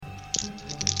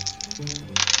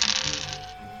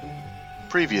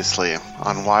Previously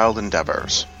on Wild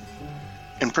Endeavors.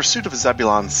 In pursuit of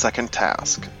Zebulon's second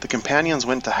task, the companions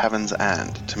went to Heaven's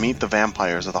End to meet the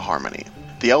vampires of the Harmony.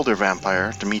 The elder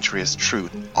vampire, Demetrius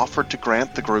Truth, offered to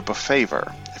grant the group a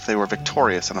favor if they were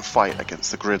victorious in a fight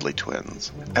against the Gridley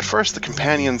twins. At first, the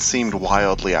companions seemed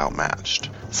wildly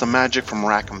outmatched. Some magic from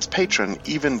Rackham's patron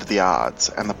evened the odds,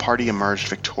 and the party emerged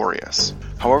victorious.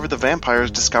 However, the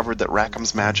vampires discovered that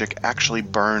Rackham's magic actually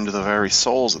burned the very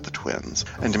souls of the twins,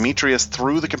 and Demetrius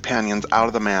threw the companions out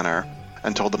of the manor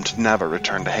and told them to never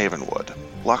return to Havenwood.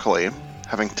 Luckily,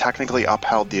 having technically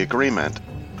upheld the agreement,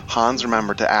 Hans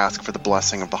remembered to ask for the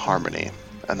blessing of the Harmony,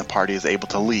 and the party is able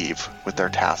to leave with their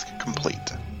task complete.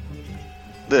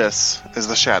 This is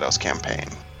the Shadows campaign,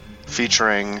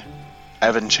 featuring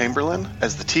Evan Chamberlain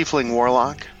as the Tiefling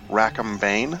Warlock, Rackham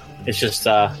Bane. It's just,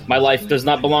 my life does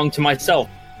not belong to myself.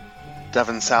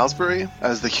 Devin Salisbury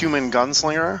as the Human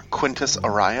Gunslinger, Quintus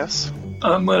Arias.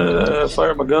 I'm gonna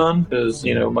fire my gun, because,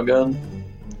 my gun.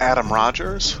 Adam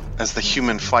Rogers as the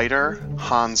Human Fighter,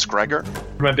 Hans Gregor.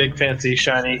 My big, fancy,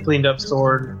 shiny, cleaned-up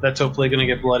sword that's hopefully going to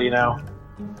get bloody now.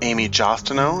 Amy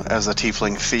Jostino as the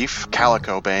Tiefling Thief,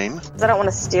 Calico Bane. I don't want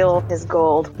to steal his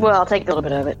gold. Well, I'll take a little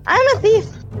bit of it. I'm a thief!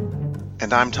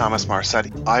 And I'm Thomas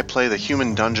Marsetti. I play the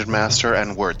Human Dungeon Master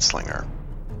and Wordslinger.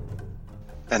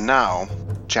 And now,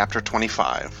 Chapter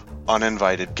 25,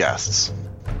 Uninvited Guests.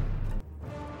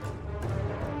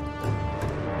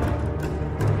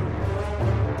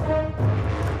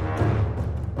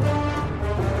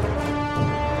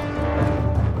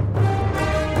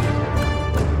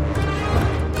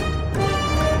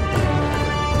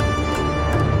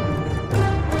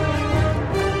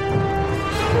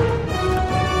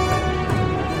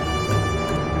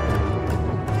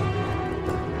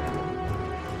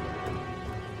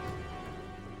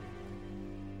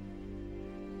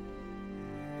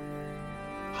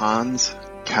 Hans,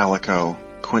 Calico,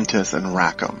 Quintus, and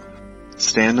Rackham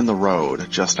stand in the road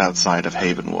just outside of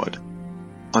Havenwood.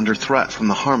 Under threat from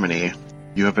the Harmony,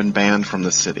 you have been banned from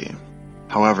the city.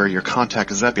 However, your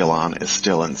contact Zebulon is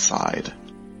still inside.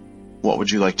 What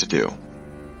would you like to do?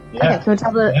 Yeah. Okay, can we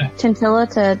tell the chinchilla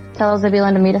to tell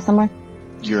Zebulon to meet us somewhere?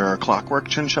 Your clockwork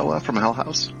chinchilla from Hell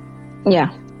House?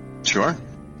 Yeah. Sure.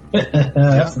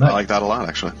 That's nice. I like that a lot,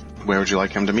 actually. Where would you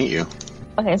like him to meet you?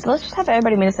 Okay, so let's just have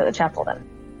everybody meet us at the chapel then.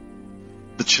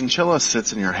 The chinchilla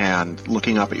sits in your hand,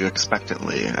 looking up at you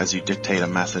expectantly as you dictate a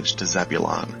message to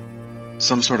Zebulon.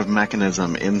 Some sort of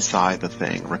mechanism inside the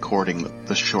thing recording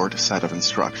the short set of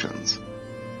instructions.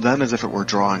 Then, as if it were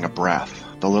drawing a breath,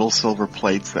 the little silver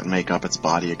plates that make up its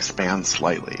body expand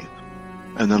slightly,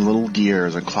 and then little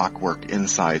gears and clockwork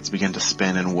insides begin to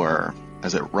spin and whir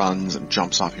as it runs and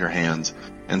jumps off your hands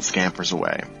and scampers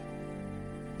away.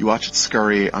 You watch it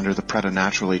scurry under the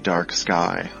preternaturally dark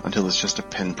sky until it's just a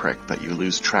pinprick that you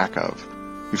lose track of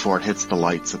before it hits the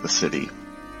lights of the city.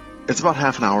 It's about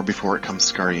half an hour before it comes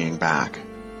scurrying back.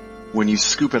 When you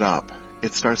scoop it up,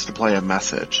 it starts to play a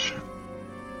message.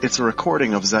 It's a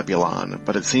recording of Zebulon,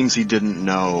 but it seems he didn't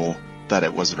know that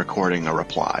it was recording a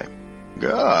reply.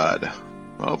 Good.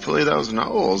 Hopefully those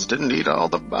gnolls didn't eat all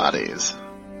the bodies.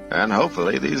 And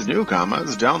hopefully these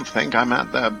newcomers don't think I'm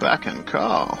at their beck and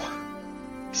call,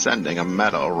 sending a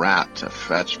metal rat to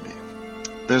fetch me.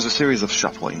 There's a series of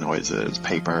shuffling noises,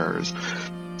 papers,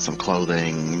 some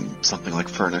clothing, something like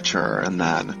furniture, and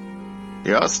then,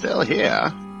 "You're still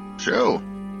here? Shoo.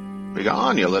 Be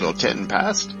gone, you little tin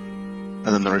pest." And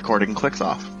then the recording clicks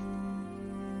off.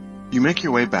 You make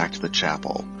your way back to the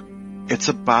chapel. It's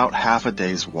about half a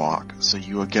day's walk, so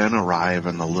you again arrive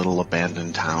in the little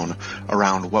abandoned town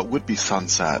around what would be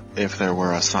sunset if there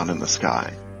were a sun in the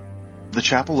sky. The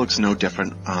chapel looks no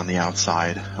different on the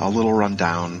outside, a little run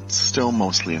down, still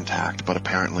mostly intact, but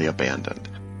apparently abandoned.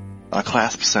 A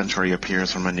clasp sentry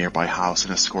appears from a nearby house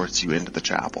and escorts you into the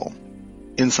chapel.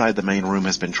 Inside, the main room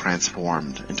has been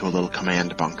transformed into a little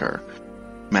command bunker.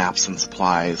 Maps and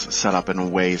supplies set up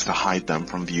in ways to hide them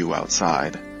from view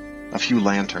outside. A few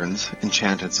lanterns,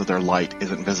 enchanted so their light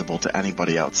isn't visible to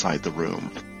anybody outside the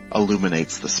room,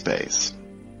 illuminates the space.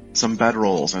 Some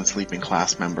bedrolls and sleeping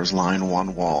class members line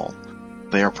one wall.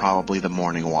 They are probably the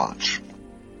morning watch.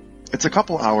 It's a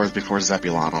couple hours before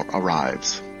Zebulon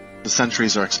arrives. The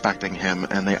sentries are expecting him,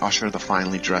 and they usher the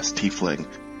finely dressed tiefling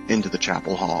into the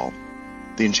chapel hall.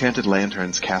 The enchanted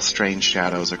lanterns cast strange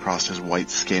shadows across his white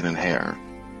skin and hair.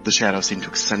 The shadows seem to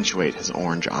accentuate his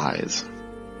orange eyes.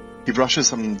 He brushes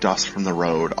some dust from the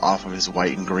road off of his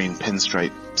white and green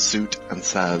pinstripe suit and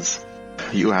says,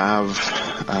 "You have,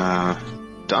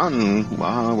 done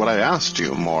what I asked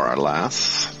you, more or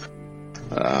less.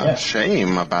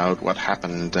 Shame about what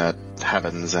happened at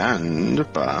Heaven's End,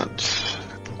 but...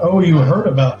 Oh, you heard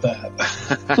about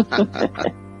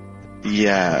that.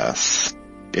 Yes.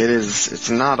 It's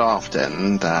not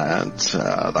often that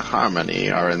the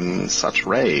Harmony are in such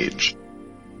rage.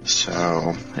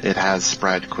 So, it has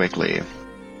spread quickly.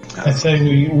 I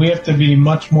say we have to be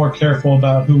much more careful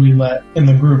about who we let in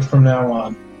the group from now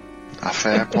on. A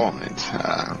fair point.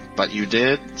 But you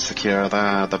did secure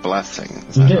the blessing,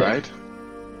 is We that did. right?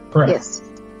 Correct. Yes.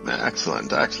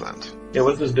 Excellent, excellent. Yeah,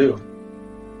 what's this do?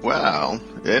 Well,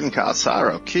 in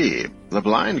Kasaro Keep, the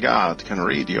blind god can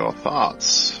read your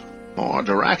thoughts more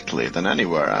directly than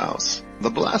anywhere else. The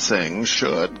blessing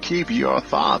should keep your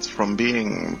thoughts from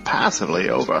being passively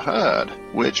overheard,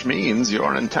 which means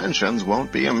your intentions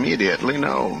won't be immediately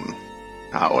known.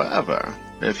 However,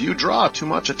 if you draw too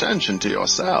much attention to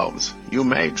yourselves, you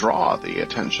may draw the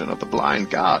attention of the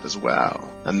blind god as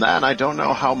well, and then I don't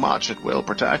know how much it will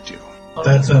protect you.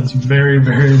 That sounds very,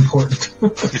 very important.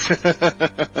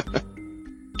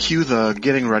 Cue the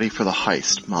getting ready for the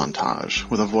heist montage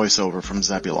with a voiceover from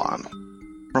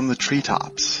Zebulon. From the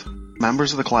treetops,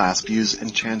 members of the class use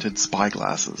enchanted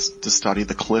spyglasses to study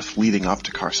the cliff leading up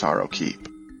to Kasaro Keep.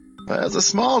 There's a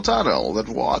small tunnel that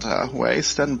water,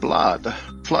 waste, and blood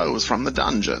flows from the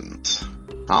dungeons.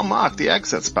 I'll mark the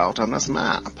exit spout on this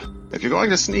map. If you're going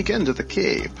to sneak into the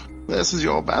keep, this is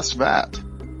your best bet.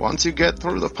 Once you get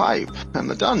through the pipe and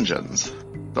the dungeons,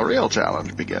 the real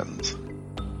challenge begins.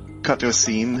 Cut to a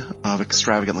scene of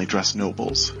extravagantly dressed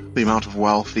nobles. The amount of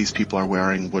wealth these people are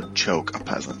wearing would choke a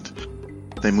peasant.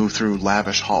 They move through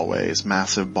lavish hallways,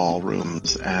 massive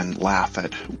ballrooms, and laugh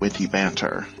at witty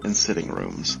banter in sitting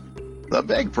rooms. The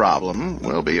big problem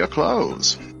will be your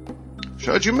clothes.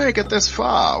 Should you make it this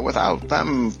far without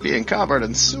them being covered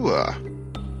in sewer,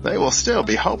 they will still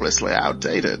be hopelessly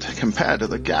outdated compared to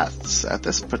the guests at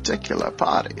this particular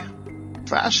party.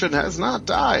 Fashion has not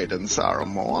died in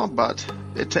Saromore, but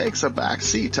it takes a back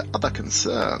seat to other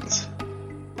concerns.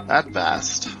 At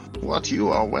best, what you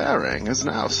are wearing is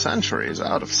now centuries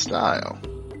out of style.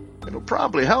 It'll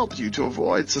probably help you to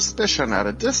avoid suspicion at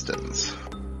a distance,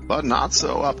 but not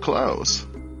so up close.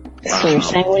 So you're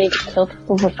saying we need to kill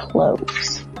people with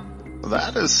clothes?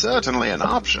 That is certainly an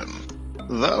option,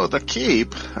 though the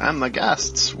keep and the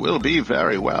guests will be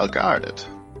very well guarded.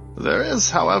 There is,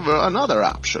 however, another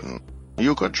option.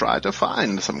 You could try to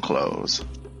find some clothes.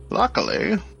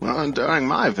 Luckily, during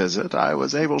my visit, I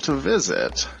was able to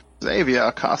visit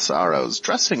Xavier Casaro's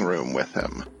dressing room with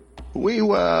him. We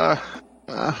were,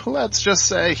 let's just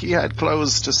say he had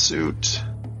clothes to suit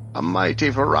a mighty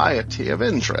variety of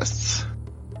interests.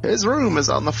 His room is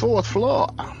on the 4th floor.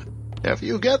 If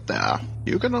you get there,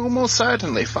 you can almost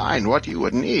certainly find what you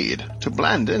would need to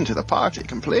blend into the party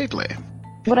completely.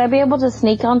 Would I be able to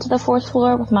sneak onto the 4th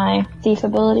floor with my thief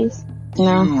abilities?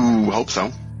 No. Hope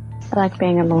so. I like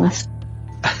being on the list.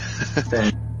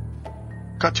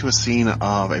 Cut to a scene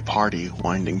of a party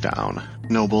winding down.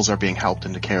 Nobles are being helped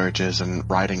into carriages and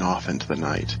riding off into the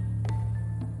night.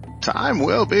 Time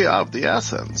will be of the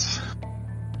essence.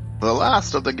 The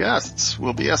last of the guests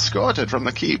will be escorted from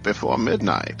the keep before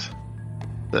midnight.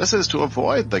 This is to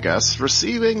avoid the guests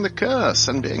receiving the curse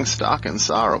and being stuck in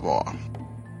Sarabor.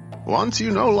 Once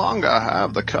you no longer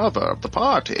have the cover of the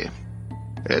party,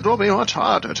 it will be much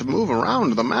harder to move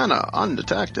around the manor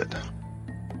undetected.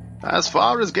 As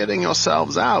far as getting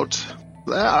yourselves out,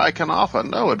 there I can offer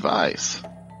no advice.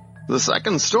 The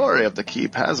second story of the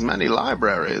keep has many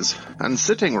libraries and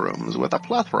sitting rooms with a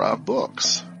plethora of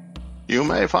books. You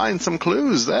may find some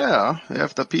clues there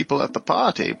if the people at the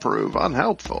party prove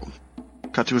unhelpful.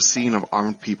 Cut to a scene of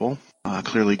armed people,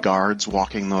 clearly guards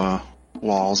walking the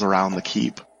walls around the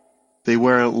keep. They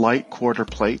wear light quarter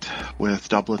plate with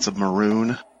doublets of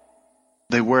maroon.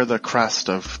 They wear the crest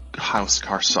of House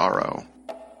Carsaro,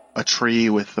 a tree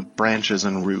with the branches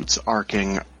and roots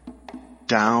arcing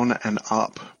down and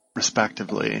up,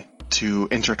 respectively, to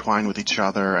intertwine with each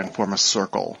other and form a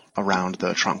circle around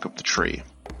the trunk of the tree.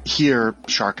 Here,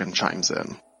 Sharkin chimes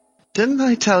in. Didn't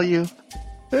I tell you?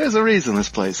 There's a reason this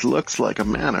place looks like a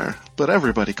manor, but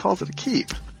everybody calls it a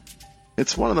keep.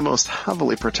 It's one of the most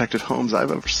heavily protected homes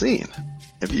I've ever seen.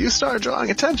 If you start drawing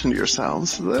attention to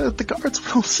yourselves, the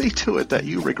guards will see to it that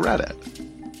you regret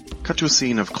it. Cut to a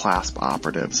scene of clasp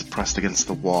operatives pressed against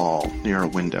the wall near a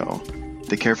window.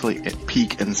 They carefully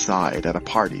peek inside at a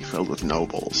party filled with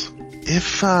nobles.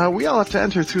 If we all have to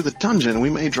enter through the dungeon, we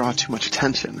may draw too much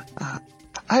attention.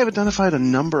 I have identified a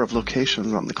number of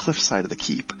locations on the cliffside of the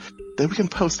keep that we can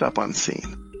post up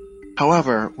unseen.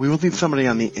 However, we will need somebody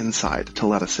on the inside to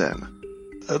let us in.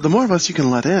 The more of us you can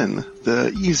let in,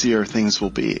 the easier things will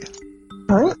be.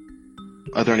 Alright.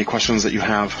 Are there any questions that you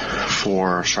have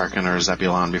for Sharkin or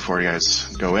Zebulon before you guys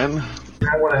go in?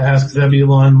 I want to ask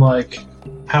Zebulon, like,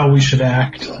 how we should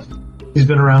act. He's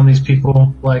been around these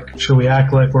people. Like, should we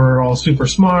act like we're all super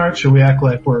smart? Should we act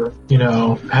like we're,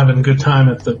 having a good time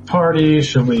at the party?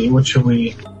 What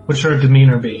should our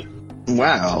demeanor be?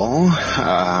 Well,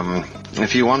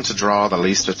 if you want to draw the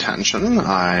least attention,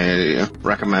 I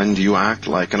recommend you act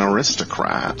like an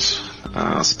aristocrat.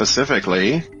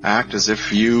 Specifically, act as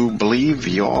if you believe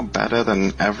you're better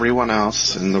than everyone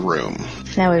else in the room.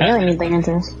 Now we really need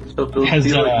Leandros. So be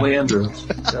like Leandros.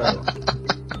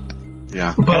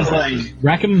 Yeah. Has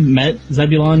Rackham met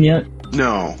Zebulon yet?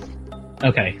 No.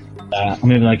 Okay. I'm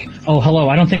gonna be like, oh, hello,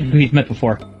 I don't think we've met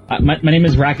before. My name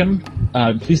is Rackham.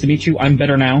 Pleased to meet you. I'm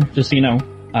better now, just so you know.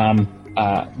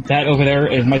 That over there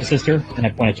is my sister, and I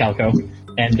point at Calico.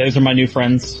 And those are my new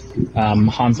friends,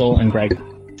 Hansel and Greg.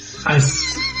 I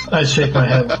shake my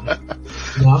head.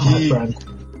 Not my friend.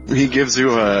 He gives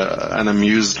you an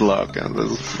amused look and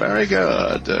says, very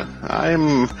good.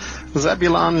 I'm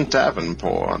Zebulon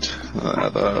Davenport,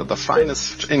 the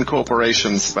finest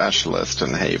incorporation specialist in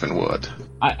Havenwood.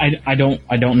 I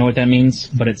don't know what that means,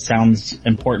 but it sounds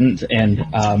important, and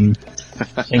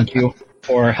thank you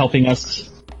for helping us.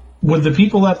 Would the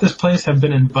people at this place have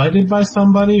been invited by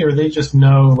somebody, or they just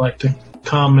know, like, to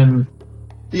come and...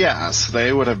 Yes,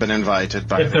 they would have been invited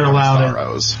by if they're allowed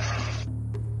Sorrows.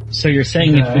 So you're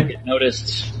saying if we get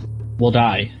noticed, we'll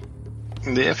die?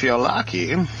 If you're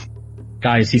lucky.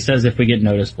 Guys, he says if we get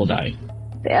noticed, we'll die.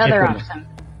 The other option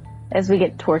is we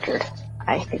get tortured,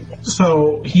 I think.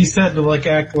 So he said to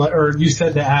act like, or you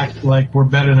said to act like we're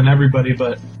better than everybody,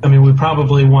 but I mean, we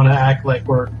probably want to act like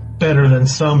we're better than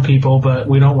some people, but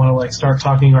we don't want to start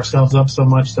talking ourselves up so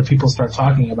much that people start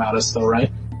talking about us, though,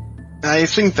 right? I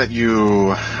think that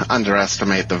you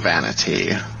underestimate the vanity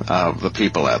of the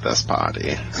people at this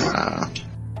party.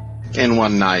 In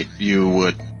one night,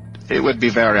 it would be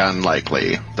very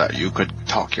unlikely that you could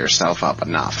talk yourself up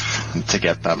enough to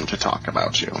get them to talk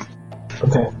about you.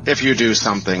 Okay. If you do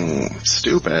something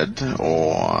stupid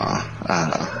or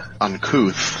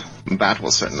uncouth, that will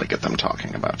certainly get them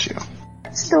talking about you.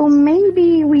 So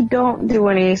maybe we don't do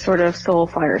any sort of soul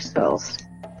fire spells.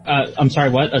 I'm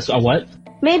sorry, what? A what?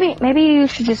 Maybe you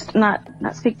should just not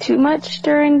speak too much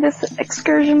during this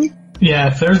excursion. Yeah,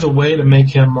 if there's a way to make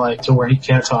him to where he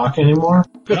can't talk anymore.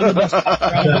 They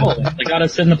got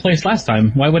us in the place last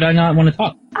time. Why would I not want to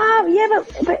talk? Yeah,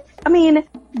 but I mean,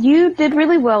 you did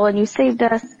really well and you saved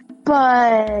us,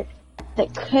 but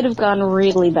that could have gone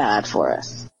really bad for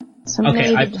us. So Okay,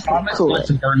 maybe I just promise cool not it.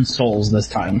 to burn souls this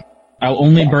time. I'll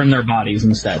only burn their bodies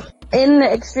instead. In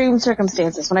the extreme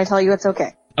circumstances, when I tell you it's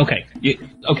okay. Okay,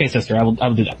 okay, sister, I will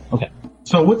do that. Okay.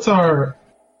 So what's our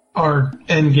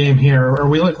end game here? Are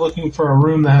we looking for a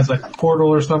room that has a portal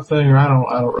or something? Or I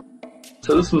don't.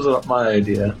 So this was my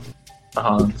idea,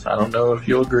 Hans. I don't know if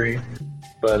you'll agree,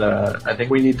 but I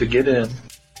think we need to get in,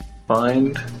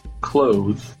 find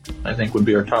clothes. I think would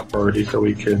be our top priority, so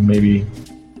we can maybe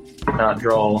not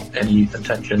draw any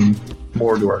attention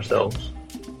more to ourselves.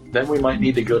 Then we might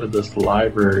need to go to this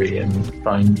library and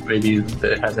find maybe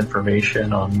that has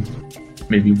information on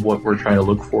maybe what we're trying to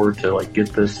look for to get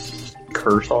this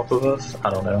curse off of us. I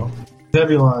don't know.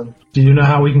 Zebulon, do you know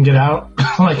how we can get out?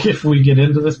 If we get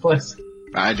into this place?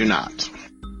 I do not.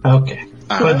 Okay.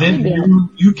 But then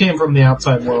you came from the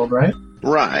outside world, right?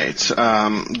 Right.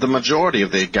 The majority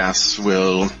of the guests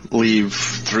will leave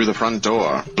through the front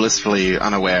door, blissfully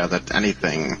unaware that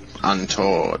anything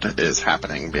untoward is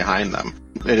happening behind them.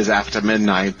 It is after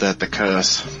midnight that the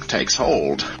curse takes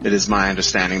hold. It is my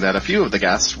understanding that a few of the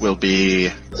guests will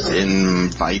be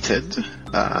invited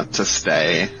to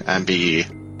stay and be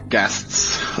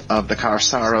guests of the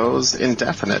Karsaros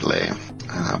indefinitely.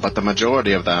 But the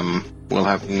majority of them will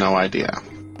have no idea.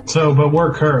 But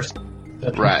we're cursed.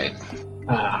 Right.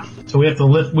 So we have to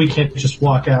lift. We can't just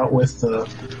walk out with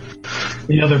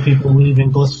the other people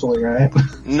leaving blissfully, right?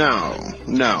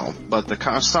 No. But the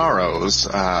Karsaros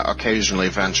occasionally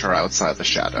venture outside the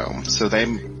shadow, so they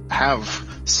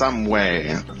have some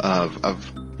way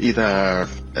of either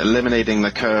eliminating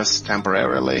the curse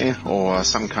temporarily or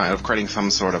some kind of creating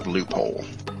some sort of loophole.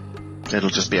 It'll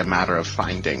just be a matter of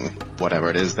finding whatever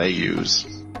it is they use.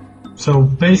 So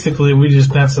basically, we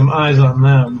just have some eyes on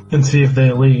them and see if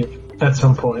they leave at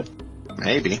some point.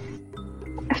 Maybe.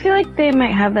 I feel like they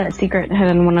might have that secret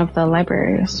hidden in one of the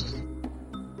libraries.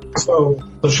 So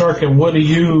Sharkin, what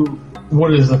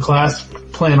does the class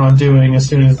plan on doing as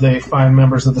soon as they find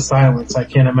members of the Silence? I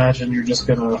can't imagine you're just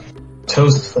gonna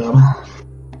toast them.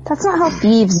 That's not how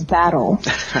thieves battle.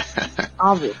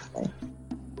 Obviously.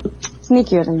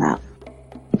 Sneakier than that.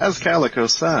 As Calico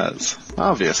says,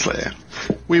 obviously,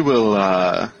 we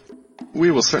will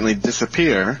certainly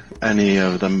disappear any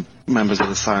of the members of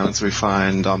the Silence we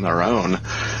find on their own.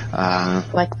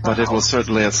 But it will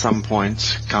certainly at some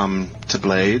point come to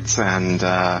Blades, and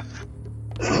I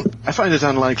find it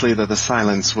unlikely that the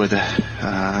Silence would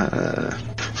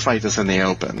fight us in the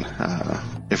open.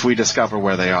 If we discover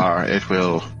where they are,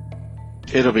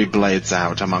 it'll be Blades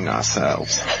out among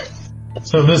ourselves.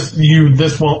 So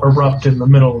this won't erupt in the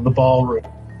middle of the ballroom.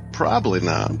 Probably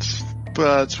not.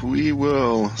 But we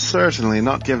will certainly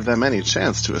not give them any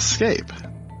chance to escape.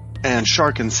 And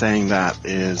Sharkin saying that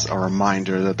is a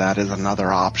reminder that is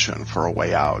another option for a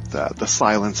way out, that the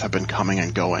Silence have been coming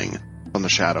and going from the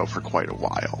Shadow for quite a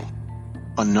while.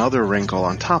 Another wrinkle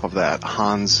on top of that,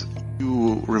 Hans,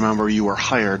 you remember you were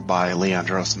hired by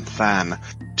Leandros and Than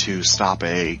to stop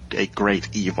a great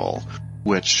evil,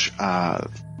 which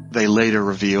they later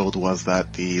revealed was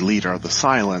that the leader of the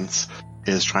Silence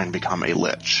is trying to become a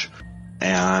Lich.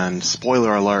 And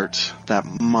spoiler alert, that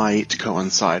might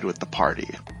coincide with the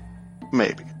party.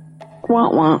 Maybe.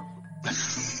 Wah.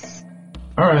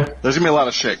 Alright. There's gonna be a lot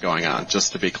of shit going on,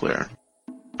 just to be clear.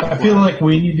 I feel like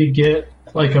we need to get,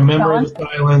 like, a member of the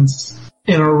Silence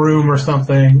in a room or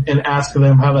something and ask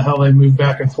them how the hell they move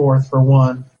back and forth, for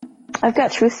one. I've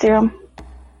got truth serum.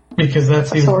 Because that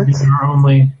seems to be our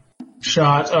only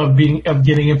shot of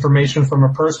getting information from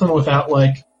a person without,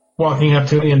 like, walking up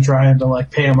to me and trying to, like,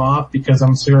 pay them off, because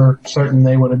I'm certain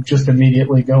they would have just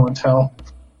immediately go and tell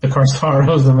the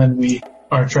Carsaros, and then we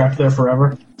are trapped there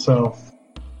forever. So,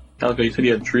 Calico, you said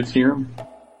you had truth serum?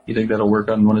 You think that'll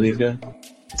work on one of these guys?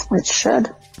 It should.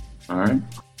 Alright.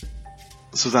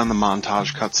 So then the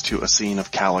montage cuts to a scene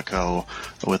of Calico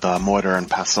with a mortar and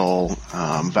pestle,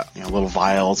 little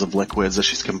vials of liquids that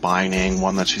she's combining,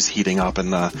 one that she's heating up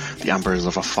in the embers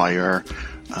of a fire.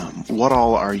 What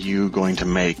all are you going to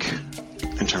make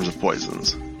in terms of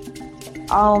poisons?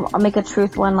 I'll make a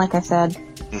truth one, like I said.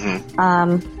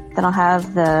 Mm-hmm. Then I'll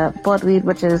have the bloodweed,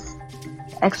 which is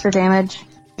extra damage.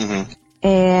 Mm-hmm.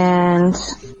 And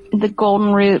the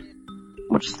golden root,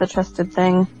 which is the trusted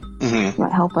thing,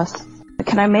 might help us.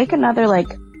 Can I make another, like,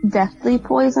 deathly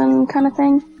poison kind of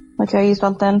thing? Like I used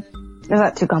on Than? Is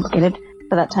that too complicated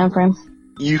for that time frame?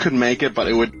 You could make it, but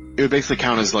it would basically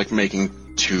count as, like,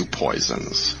 making 2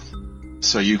 poisons.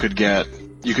 So you could get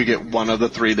one of the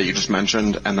 3 that you just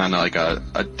mentioned, and then, like,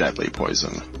 a deadly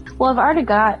poison. Well, I've already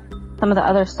got some of the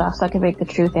other stuff, so I can make the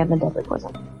truth and the deadly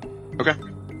poison. Okay.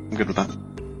 I'm good with that.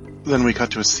 Then we cut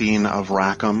to a scene of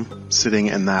Rackham sitting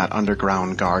in that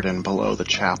underground garden below the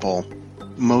chapel.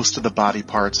 Most of the body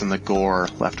parts and the gore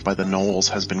left by the gnolls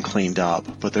has been cleaned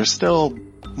up, but there's still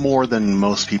more than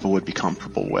most people would be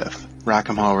comfortable with.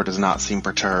 Rackham, however, does not seem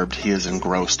perturbed. He is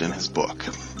engrossed in his book.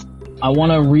 I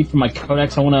want to read from my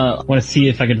codex. I want to see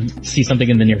if I can see something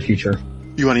in the near future.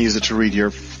 You want to use it to read your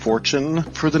fortune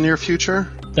for the near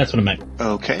future? That's what I meant.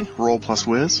 Okay, roll plus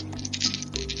whiz.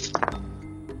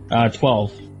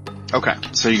 12. Okay,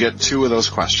 so you get 2 of those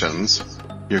questions.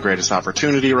 Your greatest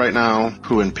opportunity right now,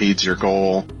 who impedes your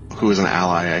goal, who is an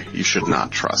ally you should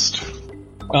not trust.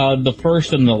 The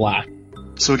first and the last.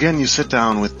 So again, you sit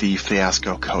down with the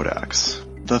Fiasco Codex.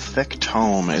 The thick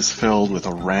tome is filled with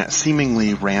a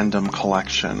seemingly random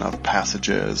collection of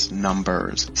passages,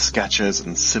 numbers, sketches,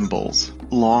 and symbols.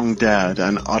 Long dead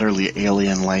and utterly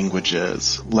alien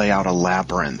languages lay out a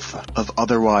labyrinth of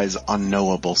otherwise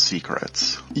unknowable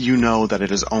secrets. You know that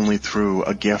it is only through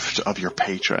a gift of your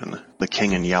patron, the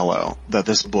King in Yellow, that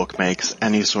this book makes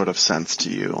any sort of sense to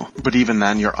you. But even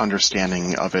then, your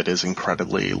understanding of it is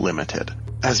incredibly limited.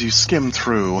 As you skim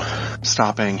through,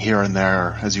 stopping here and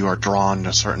there as you are drawn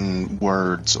to certain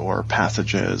words or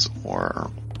passages or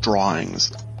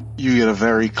drawings, you get a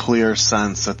very clear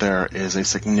sense that there is a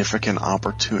significant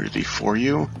opportunity for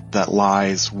you that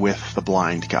lies with the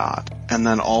blind god. And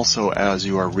then also as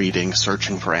you are reading,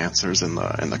 searching for answers in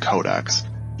the codex,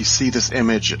 you see this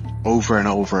image over and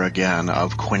over again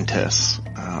of Quintus,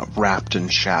 wrapped in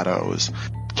shadows,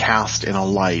 cast in a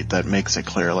light that makes it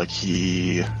clear like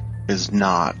he is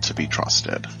not to be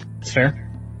trusted. That's fair.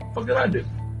 What did I do?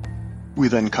 We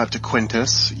then cut to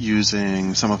Quintus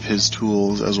using some of his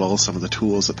tools as well as some of the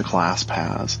tools that the clasp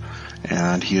has,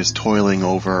 and he is toiling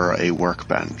over a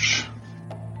workbench.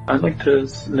 I'd like to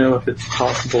know if it's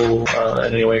possible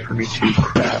any way for me to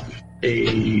craft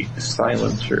a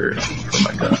silencer for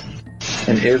my gun.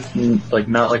 And if, like,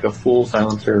 not like a full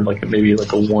silencer, like maybe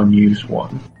like a one-use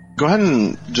one. Go ahead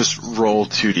and just roll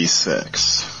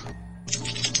 2d6.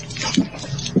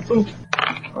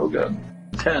 Oh god.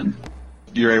 10.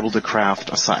 you're able to craft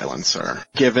a silencer.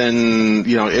 Given,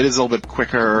 it is a little bit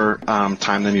quicker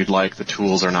time than you'd like. The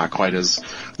tools are not quite as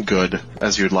good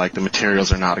as you'd like. The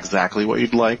materials are not exactly what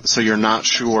you'd like. So you're not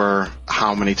sure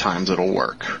how many times it'll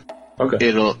work.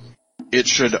 Okay. It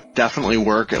should definitely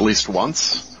work at least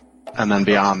once, and then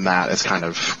beyond that is kind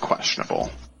of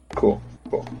questionable. Cool.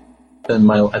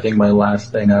 Then I think my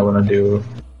last thing I want to do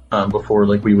before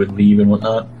we would leave and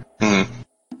whatnot,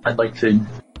 I'd like to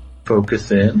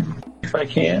focus in, if I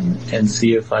can, and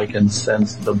see if I can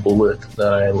sense the bullet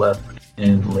that I left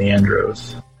in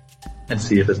Leandro's, and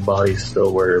see if his body's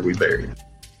still where we buried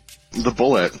it. The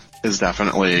bullet is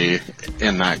definitely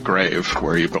in that grave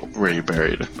where you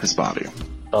buried his body.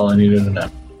 All I needed to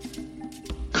know.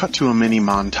 Cut to a mini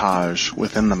montage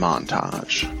within the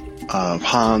montage of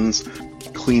Hans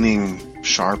cleaning,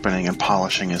 sharpening, and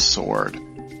polishing his sword.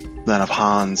 Then of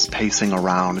Hans pacing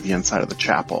around the inside of the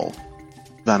chapel.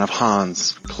 Then of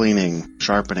Hans cleaning,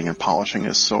 sharpening, and polishing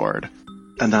his sword.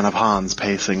 And then of Hans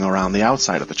pacing around the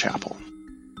outside of the chapel.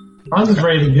 Hans is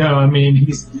ready to go. I mean,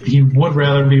 he would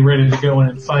rather be ready to go in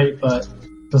and fight, but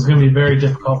it's going to be very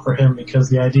difficult for him because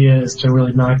the idea is to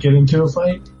really not get into a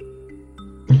fight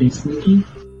and be sneaky.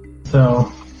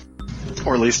 So,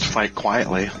 or at least fight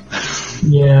quietly.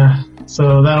 Yeah,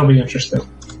 so that'll be interesting.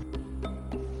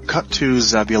 Cut to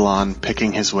Zebulon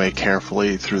picking his way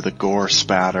carefully through the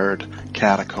gore-spattered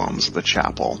catacombs of the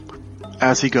chapel.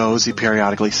 As he goes, he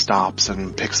periodically stops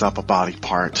and picks up a body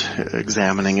part,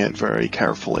 examining it very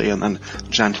carefully and then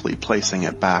gently placing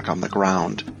it back on the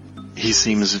ground. He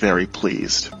seems very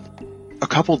pleased. A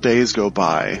couple days go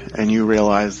by, and you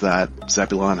realize that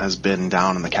Zebulon has been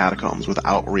down in the catacombs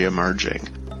without re-emerging.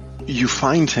 You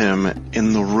find him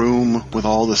in the room with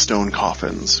all the stone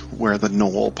coffins, where the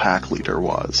Knoll pack leader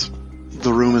was.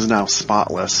 The room is now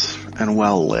spotless and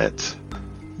well lit.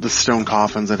 The stone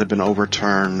coffins that had been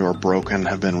overturned or broken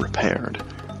have been repaired.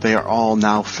 They are all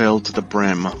now filled to the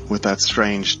brim with that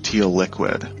strange teal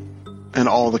liquid. And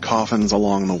all the coffins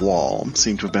along the wall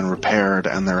seem to have been repaired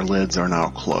and their lids are now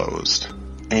closed.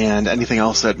 And anything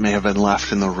else that may have been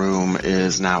left in the room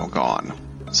is now gone.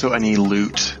 So any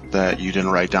loot that you didn't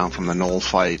write down from the Knoll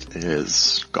fight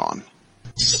is gone.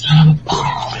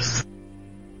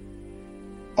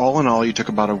 All in all, you took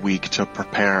about a week to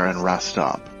prepare and rest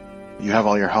up. You have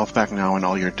all your health back now and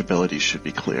all your debilities should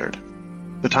be cleared.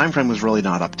 The time frame was really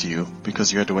not up to you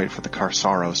because you had to wait for the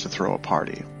Carsaros to throw a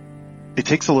party. It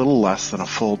takes a little less than a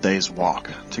full day's walk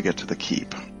to get to the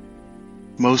keep.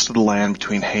 Most of the land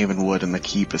between Havenwood and the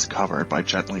keep is covered by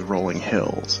gently rolling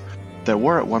hills that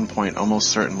were at one point almost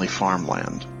certainly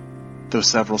farmland, though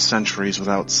several centuries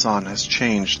without sun has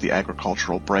changed the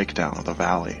agricultural breakdown of the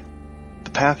valley.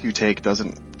 The path you take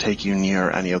doesn't take you near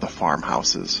any of the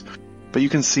farmhouses, but you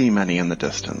can see many in the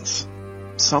distance.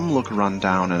 Some look run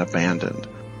down and abandoned,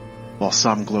 while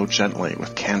some glow gently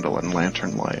with candle and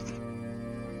lantern light.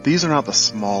 These are not the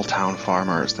small-town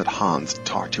farmers that Hans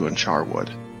talked to in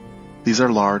Charwood. These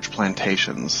are large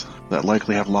plantations that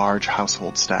likely have large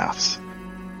household staffs,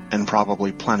 and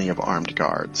probably plenty of armed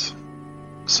guards.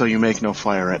 So you make no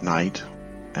fire at night,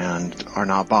 and are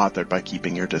not bothered by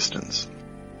keeping your distance.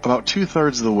 About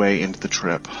 2/3 of the way into the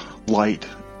trip, light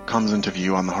comes into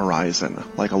view on the horizon,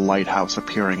 like a lighthouse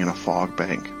appearing in a fog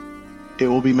bank. It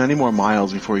will be many more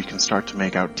miles before you can start to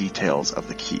make out details of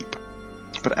the keep.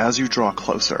 But as you draw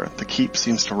closer, the keep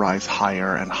seems to rise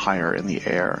higher and higher in the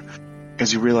air,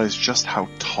 as you realize just how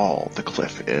tall the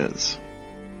cliff is.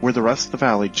 Where the rest of the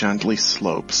valley gently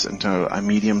slopes into a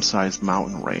medium-sized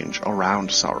mountain range around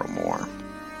Sorrowmoor,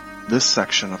 this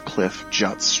section of cliff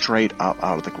juts straight up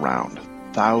out of the ground,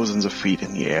 thousands of feet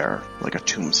in the air, like a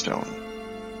tombstone.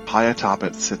 High atop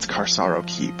it sits Carsaro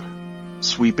Keep.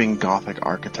 Sweeping Gothic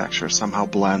architecture somehow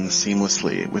blends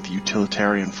seamlessly with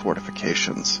utilitarian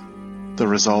fortifications. The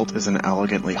result is an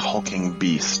elegantly hulking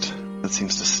beast that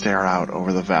seems to stare out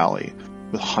over the valley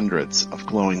with hundreds of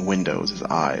glowing windows as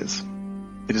eyes.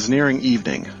 It is nearing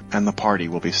evening, and the party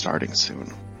will be starting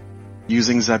soon.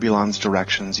 Using Zebulon's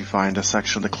directions, you find a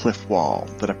section of the cliff wall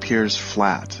that appears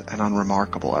flat and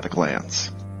unremarkable at a glance.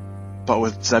 But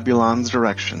with Zebulon's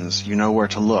directions, you know where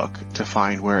to look to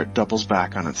find where it doubles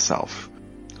back on itself,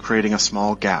 creating a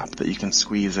small gap that you can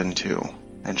squeeze into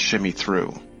and shimmy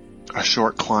through. A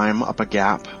short climb up a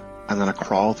gap, and then a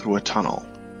crawl through a tunnel,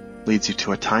 leads you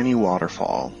to a tiny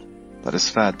waterfall that is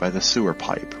fed by the sewer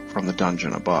pipe from the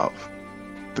dungeon above.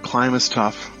 The climb is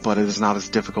tough, but it is not as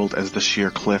difficult as the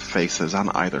sheer cliff faces on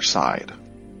either side.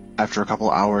 After a couple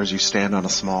hours, you stand on a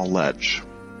small ledge.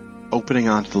 Opening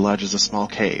onto the ledge is a small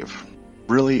cave.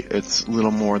 Really, it's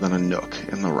little more than a nook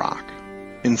in the rock.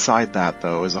 Inside that,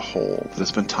 though, is a hole that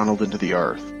has been tunneled into the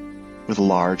earth, with a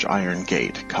large iron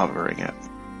gate covering it.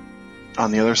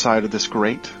 On the other side of this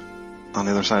grate, on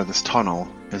the other side of this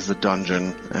tunnel, is the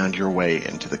dungeon and your way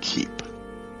into the keep.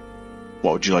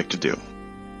 What would you like to do?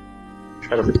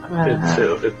 Try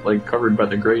to, it's like covered by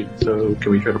the grate, so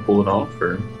can we try to pull it off,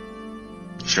 or?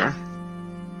 Sure.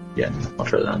 Yeah, I'll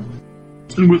try that.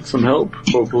 With some help,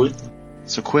 hopefully.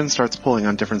 So Quinn starts pulling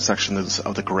on different sections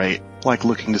of the grate, like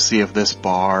looking to see if this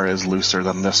bar is looser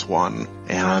than this one,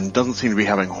 and doesn't seem to be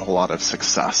having a whole lot of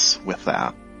success with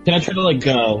that. Can I try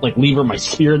to lever my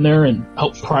spear in there and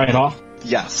help pry it off?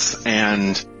 Yes,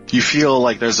 and you feel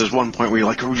like there's this one point where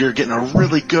you're getting a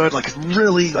really good,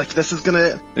 this is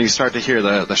gonna, and you start to hear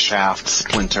the shaft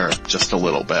splinter just a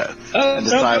little bit, and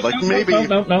decide maybe.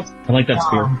 No. I like that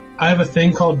spear. I have a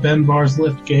thing called Ben Bar's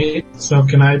Lift Gate, so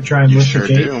can I try and lift the gate?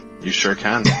 You sure do. You sure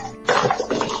can.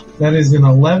 That is an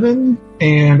 11,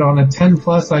 and on a 10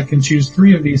 plus, I can choose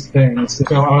 3 of these things.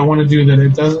 So I want to do that.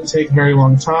 It doesn't take very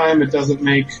long time. It doesn't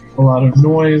make a lot of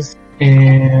noise,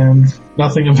 and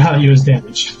nothing of value is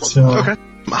damaged. So okay.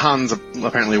 Hans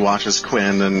apparently watches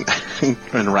Quinn and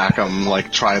Rackham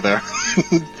try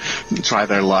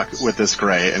their luck with this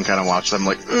grate and kind of watch them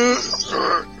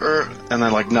and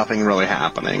then nothing really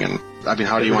happening. And I mean,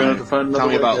 how do you want to tell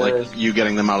me about you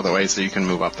getting them out of the way so you can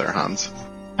move up there, Hans?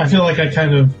 I feel like I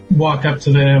kind of walk up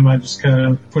to them. I just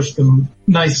kind of push them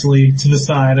nicely to the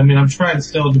side. I mean, I'm trying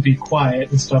still to be quiet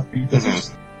and stuff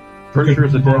because pretty sure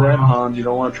it's a dead end, Hans. You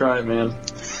don't want to try it, man.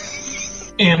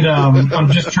 And I'm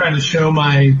just trying to show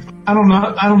I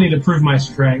don't need to prove my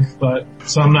strength,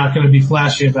 so I'm not going to be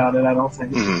flashy about it, I don't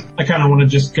think. Mm-hmm. I kind of want to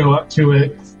just go up to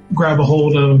it, grab a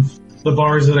hold of the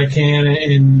bars that I can,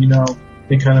 and,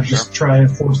 and kind of just try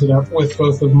and force it up with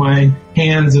both of my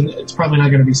hands, and it's probably not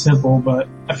going to be simple, but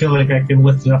I feel like I can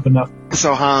lift it up enough.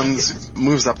 So Hans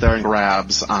moves up there and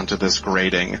grabs onto this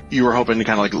grating. You were hoping to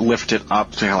kind of lift it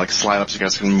up, to kind of slide up so you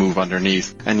guys can move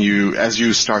underneath. And as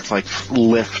you start to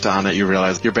lift on it, you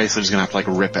realize you're basically just gonna have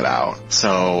to rip it out.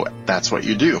 So that's what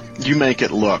you do. You make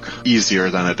it look easier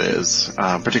than it is,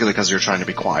 particularly because you're trying to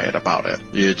be quiet about it.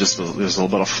 There's a little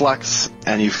bit of flex,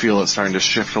 and you feel it starting to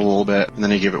shift a little bit, and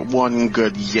then you give it one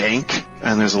good yank,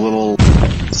 and there's a little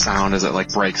sound as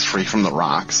it breaks free from the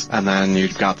rocks, and then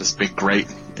you've got this big grate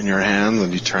in your hands,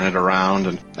 and you turn it around,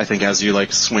 and I think as you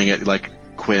swing it,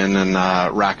 Quinn and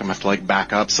Rackham have to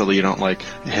back up so that you don't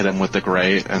hit him with the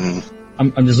grate. And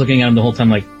I'm just looking at him the whole time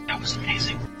that was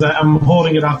amazing. I'm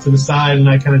holding it off to the side, and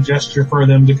I kind of gesture for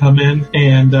them to come in,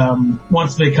 and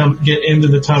once they get into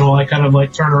the tunnel, I kind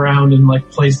of turn around and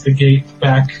place the gate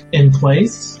back in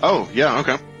place. Oh, yeah,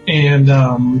 okay. And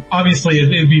obviously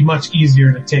it'd be much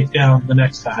easier to take down the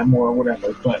next time or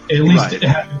whatever, but at least it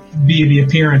had to be the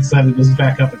appearance that it is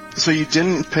back up. So you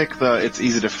didn't pick it's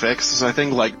easy to fix. So I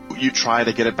think you try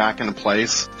to get it back into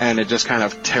place, and it just kind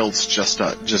of tilts just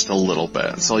a little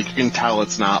bit. So you can tell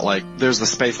it's not there's the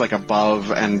space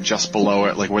above and just below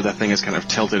it, where the thing is kind of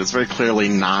tilted. It's very clearly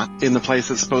not in the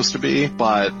place it's supposed to be,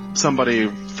 but somebody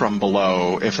from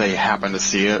below, if they happen to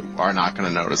see it, are not going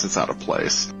to notice it's out of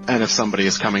place. And if somebody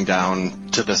is coming down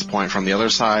to this point from the other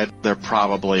side, they're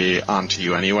probably onto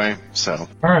you anyway. So.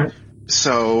 All right.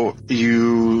 So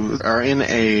you are in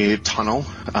a tunnel.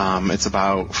 It's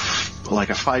about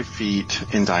 5 feet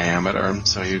in diameter.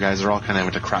 So you guys are all kind of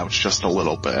having to crouch just a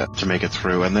little bit to make it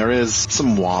through. And there is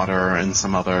some water and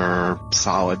some other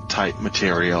solid type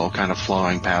material kind of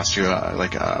flowing past you,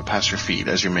 past your feet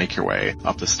as you make your way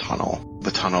up this tunnel. The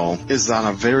tunnel is on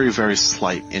a very, very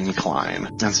slight incline.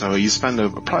 And so you spend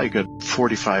probably a good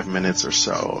 45 minutes or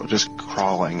so just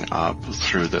crawling up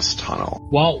through this tunnel.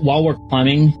 While we're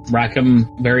climbing,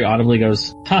 Rackham very audibly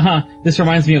goes, haha, this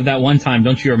reminds me of that one time,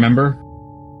 don't you remember?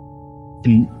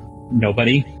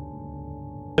 Nobody.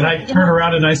 And I turn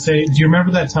around and I say, do you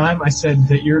remember that time I said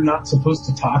that you're not supposed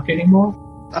to talk anymore?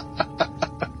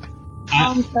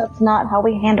 That's not how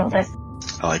we handle this.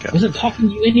 I like it. I wasn't talking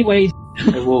to you anyways.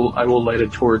 I will light a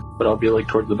torch, but I'll be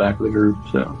towards the back of the group,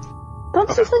 so. Don't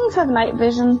these things have night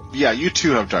vision? Yeah, you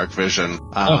two have dark vision,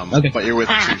 okay. But you're with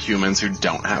 2 humans who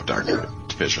don't have dark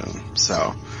vision,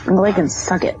 so. Well, they can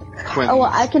suck it. Quinn. Oh,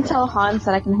 well, I can tell Hans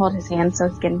that I can hold his hand so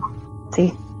he can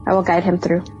see. I will guide him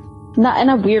through. Not in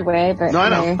a weird way, but... No, I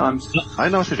know. I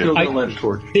know what you're doing. Light a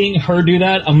torch. Seeing her do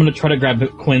that, I'm going to try to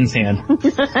grab Quinn's hand.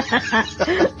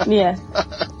 Yeah,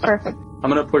 perfect. I'm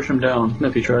going to push him down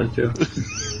if he tries to.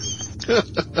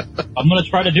 I'm going to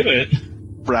try to do it.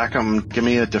 Rackham, give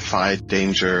me a defy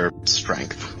danger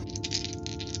strength.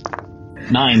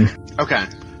 9. Okay.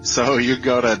 So you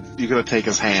go to take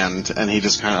his hand, and he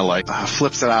just kind of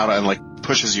flips it out and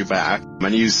pushes you back,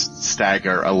 and you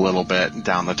stagger a little bit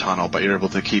down the tunnel, but you're able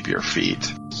to keep your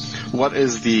feet. What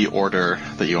is the order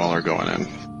that you all are going in?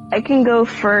 I can go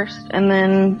first, and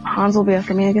then Hans will be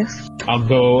after me, I guess. I'll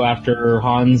go after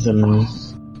Hans, and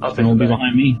I'll will be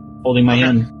behind me, holding my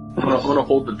hand. I'm gonna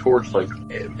hold the torch, like,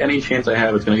 any chance I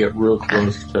have, it's gonna get real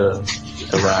close to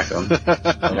Rackham.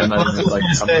 I'm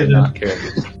not care.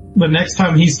 But next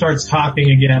time he starts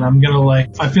talking again, I'm gonna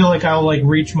I feel like I'll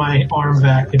reach my arm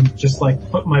back and just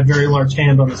put my very large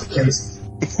hand on his face.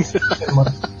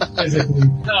 Physically.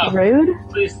 Rude?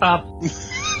 Please stop.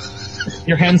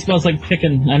 Your hand smells like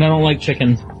chicken, and I don't like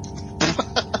chicken.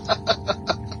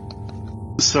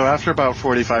 So after about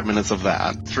 45 minutes of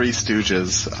that, Three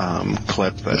Stooges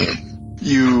clip there,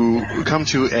 you come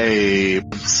to a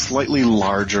slightly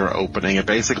larger opening. It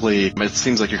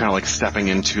seems like you're kind of stepping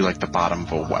into the bottom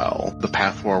of a well. The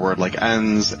path forward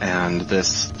ends, and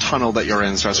this tunnel that you're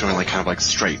in starts going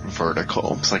straight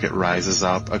vertical. It's like it rises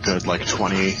up a good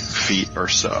 20 feet or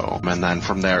so, and then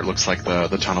from there it looks like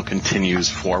the tunnel continues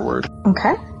forward.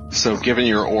 Okay. So given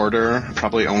your order,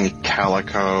 probably only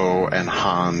Calico and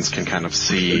Hans can kind of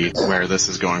see where this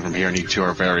is going from here, and you two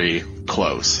are very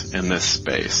close in this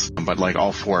space. But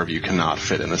all four of you cannot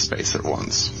fit in this space at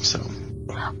once, so.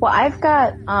 Well, I've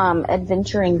got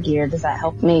adventuring gear. Does that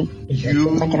help me?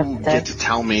 You get to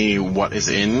tell me what is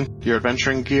in your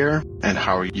adventuring gear and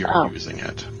how you're using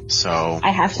it. So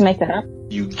I have to make that up?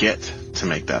 You get to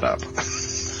make that up.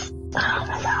 Oh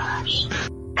my gosh.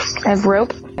 I have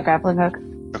rope, a grappling hook.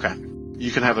 Okay.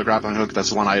 You can have the grappling hook, that's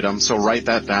one item. So write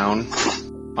that down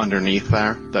underneath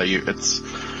there. You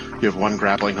have one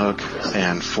grappling hook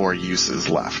and 4 uses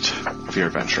left of your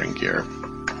adventuring gear.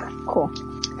 Cool.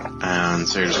 And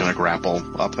so you're just going to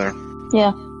grapple up there?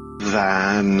 Yeah.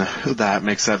 Then that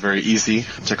makes that very easy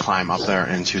to climb up there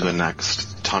into the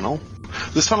next tunnel.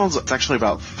 This tunnel's actually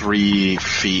about 3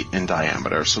 feet in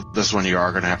diameter, so this is one you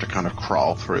are going to have to kind of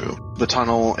crawl through. The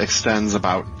tunnel extends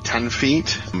about 10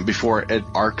 feet before it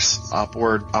arcs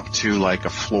upward up to a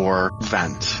floor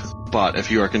vent. But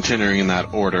if you are continuing in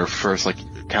that order, first,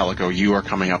 Calico, you are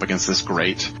coming up against this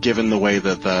grate. Given the way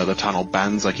that the tunnel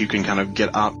bends, you can kind of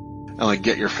get up and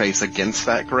get your face against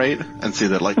that grate and see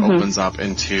that opens up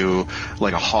into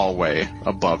a hallway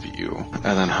above you. And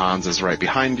then Hans is right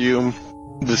behind you.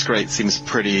 This grate seems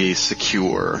pretty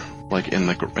secure, in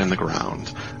the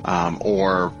ground,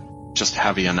 or just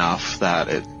heavy enough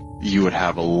that you would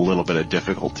have a little bit of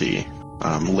difficulty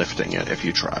lifting it if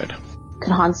you tried.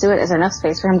 Can Hans do it? Is there enough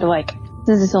space for him to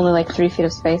This is only 3 feet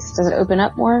of space. Does it open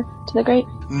up more to the grate?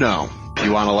 No. If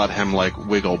you want to let him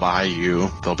wiggle by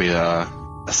you, there'll be a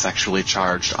sexually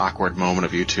charged, awkward moment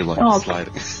of you two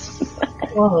sliding.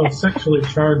 Oh, sexually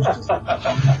charged.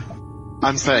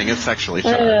 I'm saying it's sexually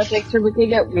charged. Things are going to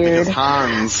get weird.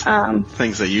 Because Hans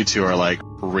thinks that you two are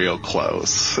real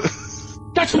close.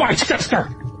 That's my sister!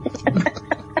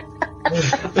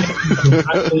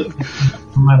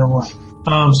 No matter what.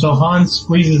 So Hans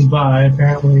squeezes by,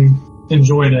 apparently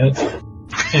enjoyed it,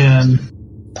 and...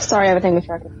 Sorry, I have a thing with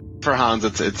Sharky. For Hans,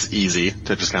 it's easy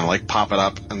to just kind of pop it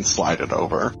up and slide it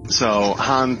over. So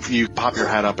Hans, you pop your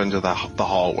head up into the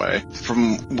hallway.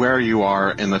 From where you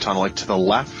are in the tunnel, to the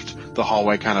left, the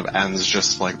hallway kind of ends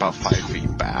just about 5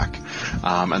 feet back.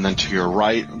 And then to your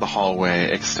right, the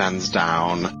hallway extends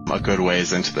down a good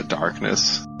ways into the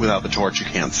darkness. Without the torch, you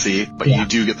can't see, but you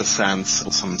do get the sense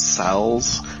of some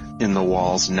cells in the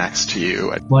walls next to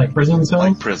you. Like prison cells?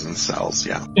 Like prison cells,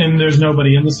 yeah. And there's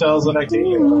nobody in the cells that I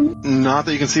can see? Not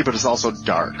that you can see, but it's also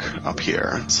dark up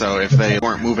here. So if they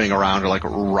weren't moving around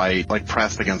or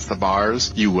pressed against the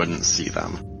bars, you wouldn't see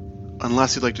them.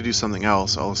 Unless you'd like to do something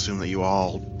else, I'll assume that you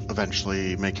all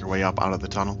eventually make your way up out of the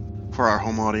tunnel. For our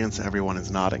home audience, everyone is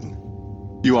nodding.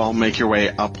 You all make your way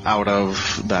up out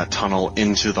of that tunnel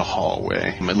into the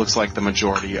hallway. It looks like the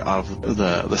majority of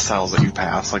the cells that you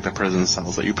pass, the prison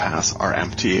cells that you pass, are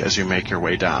empty as you make your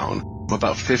way down.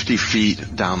 About 50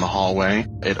 feet down the hallway,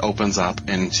 it opens up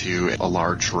into a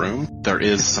large room. There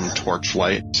is some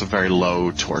torchlight, it's a very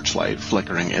low torchlight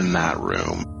flickering in that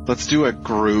room. Let's do a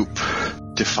group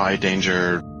Defy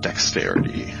Danger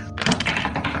Dexterity.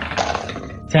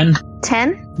 10.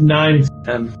 10? 9.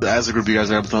 10. As a group, you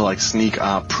guys are able to sneak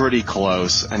up pretty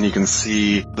close, and you can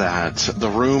see that the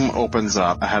room opens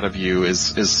up ahead of you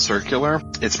is circular.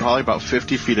 It's probably about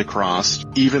 50 feet across,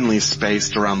 evenly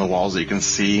spaced around the walls that you can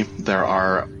see. There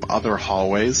are other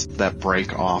hallways that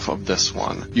break off of this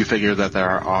one. You figure that there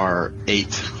are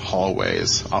 8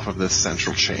 hallways off of this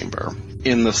central chamber.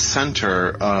 In the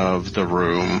center of the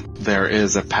room, there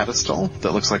is a pedestal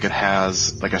that looks like it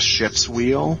has a ship's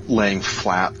wheel laying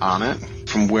flat on it.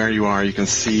 from where you are, you can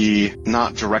see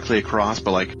not directly across,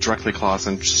 but like directly across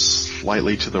and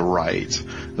slightly to the right.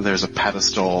 There's a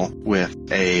pedestal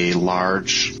with a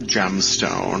large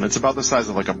gemstone. It's about the size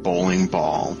of like a bowling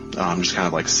ball, just kind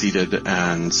of like seated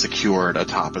and secured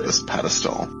atop of this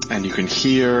pedestal. And you can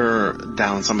hear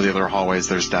down some of the other hallways,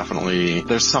 there's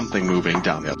something moving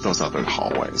down those other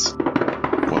hallways.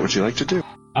 What would you like to do?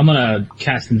 I'm gonna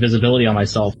cast invisibility on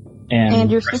myself and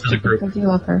your the rest of sister, the group. because you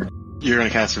love her. You're going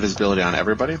to cast invisibility on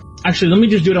everybody? Actually, let me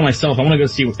just do it on myself. I want to go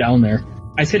see what's down there.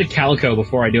 I say to Calico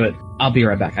before I do it, I'll be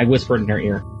right back. I whispered in her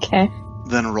ear. Okay.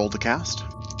 Then roll the cast.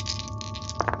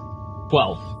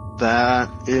 12. That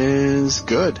is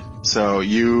good. So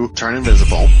you turn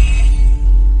invisible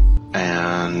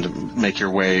and make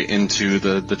your way into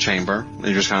the chamber.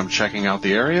 You're just kind of checking out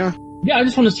the area. Yeah, I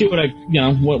just want to see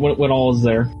what all is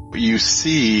there. You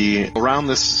see around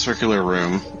this circular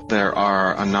room, there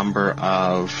are a number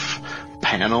of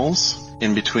panels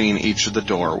in between each of the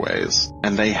doorways,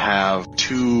 and they have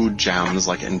 2 gems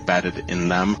like embedded in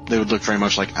them. They would look very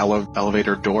much like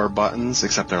elevator door buttons,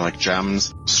 except they're like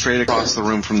gems. Straight across the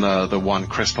room from the one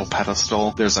crystal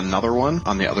pedestal, there's another one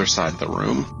on the other side of the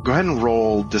room. Go ahead and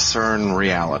roll Discern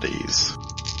Realities.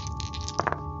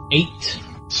 8.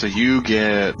 So you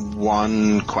get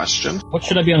 1 question. What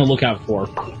should I be on the lookout for?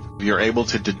 You're able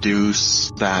to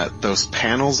deduce that those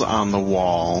panels on the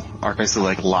wall are basically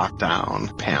like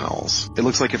lockdown panels. It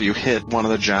looks like if you hit one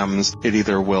of the gems, it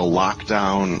either will lock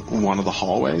down one of the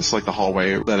hallways, like the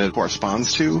hallway that it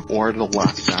corresponds to, or it'll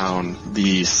lock down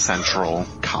the central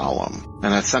column.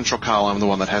 And that central column, the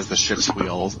one that has the ship's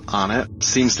wheels on it,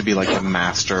 seems to be like a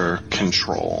master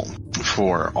control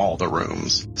for all the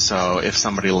rooms. So if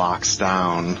somebody locks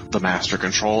down the master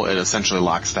control, it essentially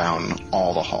locks down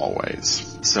all the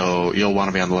hallways. So you'll want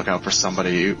to be on the lookout for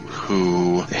somebody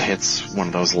who hits one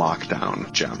of those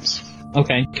lockdown gems.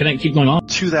 Okay, can I keep going on?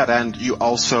 To that end, you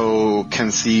also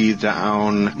can see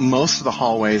down most of the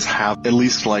hallways have at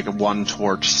least like 1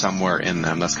 torch somewhere in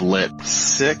them that's lit.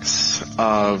 6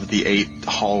 of the 8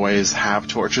 hallways have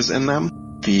torches in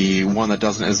them. The one that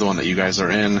doesn't is the one that you guys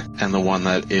are in, and the one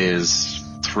that is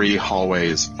 3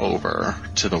 hallways over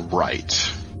to the right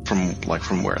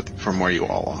from where you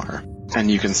all are.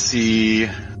 And you can see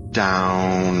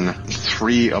down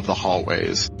 3 of the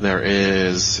hallways, there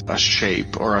is a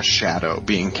shape or a shadow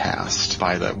being cast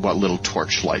by what little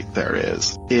torchlight there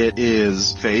is. It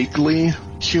is vaguely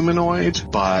humanoid,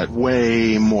 but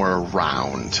way more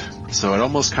round. So it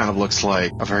almost kind of looks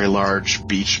like a very large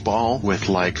beach ball with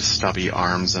like stubby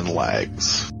arms and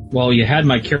legs. Well, you had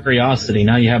my curiosity,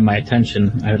 now you have my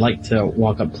attention. I would like to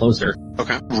walk up closer.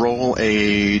 Okay. Roll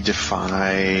a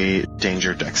Defy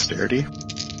Danger Dexterity.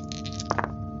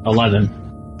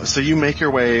 11. So you make your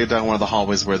way down one of the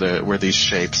hallways where these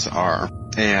shapes are,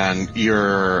 and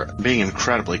you're being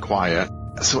incredibly quiet.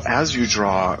 So as you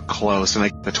draw close,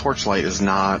 and the torchlight is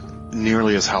not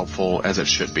nearly as helpful as it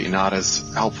should be, not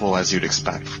as helpful as you'd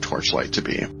expect torchlight to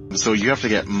be. So you have to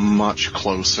get much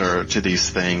closer to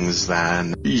these things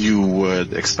than you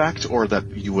would expect or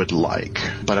that you would like.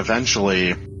 But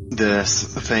eventually, this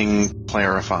thing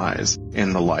clarifies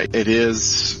in the light. It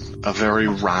is a very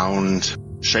round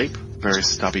shape, very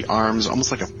stubby arms,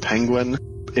 almost like a penguin.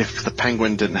 If the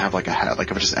penguin didn't have like a head, like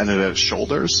if it just ended at its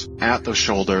shoulders, at those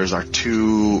shoulders are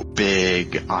 2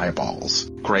 big eyeballs,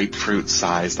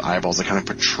 grapefruit-sized eyeballs that kind of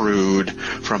protrude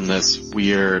from this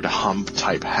weird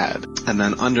hump-type head. And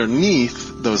then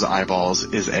underneath those eyeballs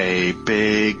is a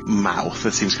big mouth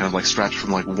that seems kind of like stretched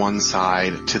from like one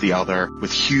side to the other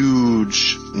with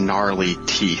huge, gnarly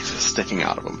teeth sticking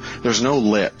out of them. There's no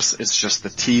lips, it's just the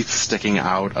teeth sticking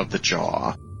out of the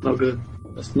jaw. No good.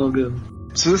 That's no good.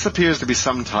 So this appears to be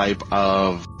some type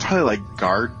of, probably like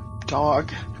guard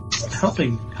dog.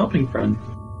 Helping friend.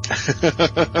 I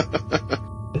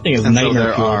think it's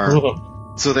nightmare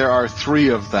fuel. So there are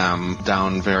 3 of them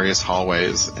down various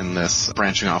hallways in this,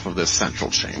 branching off of this central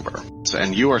chamber. So,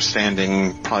 and you are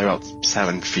standing probably about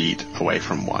 7 feet away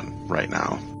from one right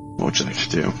now. What would you like to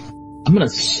do? I'm gonna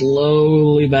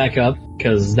slowly back up,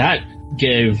 because that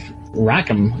gave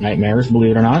Rackham nightmares,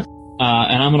 believe it or not.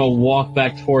 And I'm gonna walk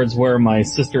back towards where my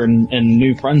sister and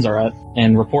new friends are at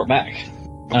and report back.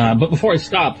 But before I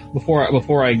stop,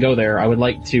 before I go there, I would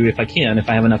like to, if I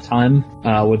have enough time,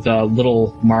 with a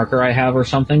little marker I have or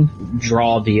something,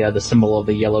 draw the symbol of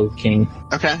the Yellow King.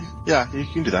 Okay, yeah, you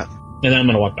can do that. And then I'm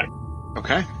gonna walk back.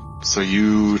 Okay, so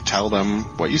you tell them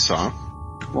what you saw.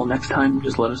 Well, next time,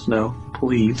 just let us know,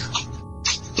 please,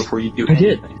 before you do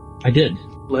anything. I did.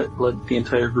 Let the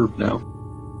entire group know.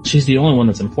 She's the only one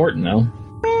that's important, though.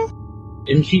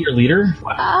 Isn't she your leader?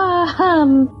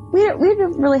 We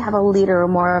don't really have a leader,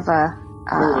 more of a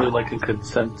Really like a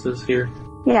consensus here.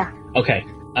 Yeah. Okay,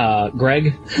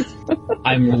 Greg,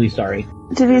 I'm really sorry.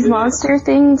 Do these monster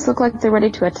things look like they're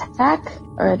ready to attack?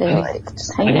 Or are they like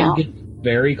just I hanging didn't out? get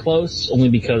very close, only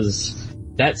because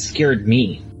that scared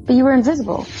me. But you were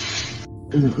invisible.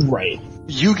 Right.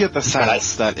 You get the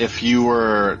sense that if you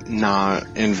were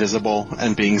not invisible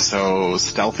and being so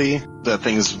stealthy, that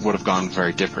things would have gone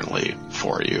very differently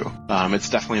for you. It's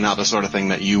definitely not the sort of thing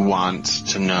that you want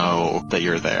to know that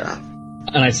you're there.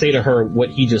 And I say to her what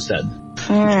he just said.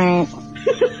 Alright.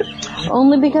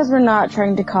 Only because we're not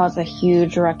trying to cause a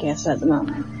huge ruckus at the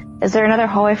moment. Is there another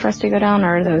hallway for us to go down,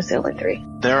 or are those the only 3?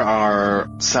 There are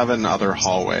 7 other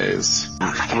hallways.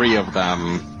 3 of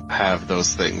them have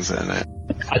those things in it.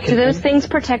 Do those things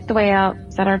protect the way out?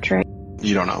 Is that our trick?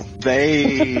 You don't know.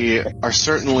 They are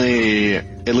certainly,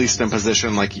 at least in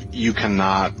position, like you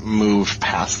cannot move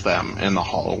past them in the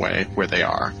hallway where they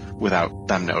are without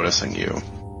them noticing you.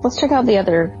 Let's check out the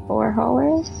other 4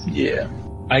 hallways. Yeah.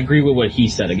 I agree with what he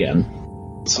said again.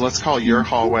 So let's call your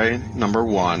hallway number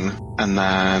 1, and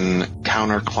then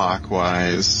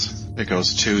counterclockwise, it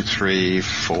goes 2, 3,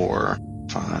 4,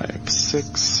 5,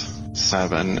 6,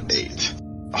 7, 8.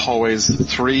 Hallways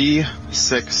 3,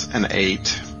 6, and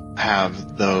 8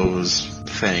 have those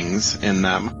things in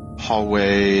them.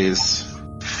 Hallways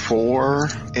 4,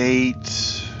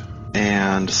 8,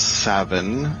 and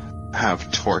 7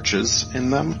 have torches in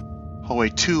them. Hallway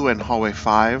 2 and hallway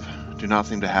 5 do not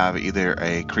seem to have either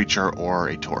a creature or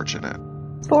a torch in it.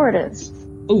 4 it is.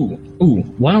 Ooh,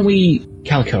 why don't we,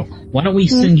 Calico,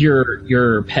 send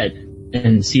your pet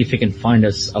and see if it can find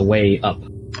us a way up?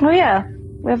 Oh yeah.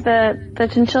 We have the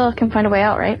chinchilla can find a way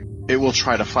out, right? It will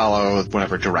try to follow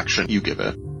whatever direction you give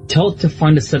it. Tell it to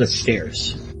find a set of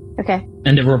stairs. Okay.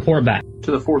 And to report back.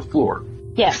 To the 4th floor.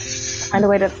 Yes. Find a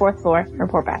way to the 4th floor.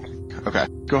 Report back. Okay.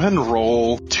 Go ahead and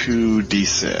roll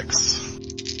 2d6.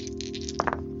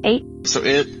 8. So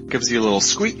it gives you a little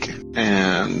squeak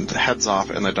and heads off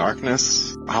in the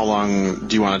darkness. How long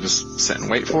do you want to just sit and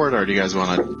wait for it, or do you guys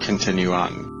want to continue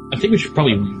on? I think we should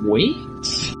probably wait.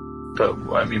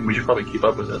 So, I mean, we should probably keep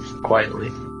up with it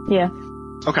quietly. Yeah.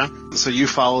 Okay. So you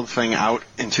follow the thing out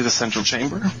into the central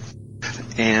chamber,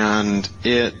 and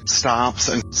it stops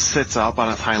and sits up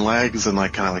on its hind legs and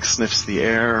kind of sniffs the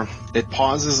air. It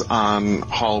pauses on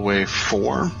hallway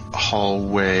 4,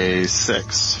 hallway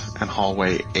 6, and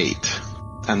hallway 8,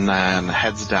 and then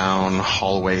heads down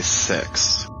hallway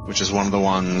 6, which is one of the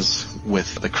ones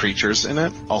with the creatures in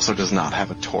it. Also does not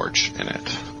have a torch in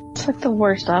it. It's like the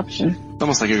worst option. It's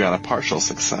almost like you got a partial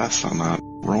success on that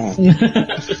roll.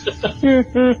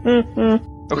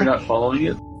 We're not following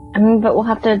it? I mean, but we'll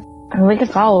have to... I mean, we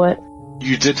could follow it.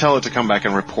 You did tell it to come back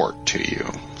and report to you,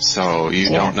 so you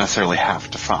don't necessarily have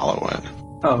to follow it.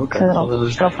 Oh, okay.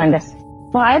 Because it'll find us.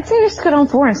 Well, I'd say just go down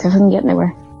 4 and see if we can get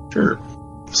anywhere. Sure.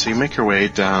 So you make your way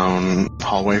down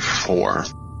hallway 4.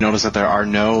 Notice that there are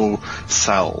no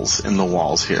cells in the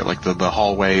walls here. The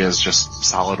hallway is just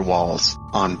solid walls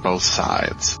on both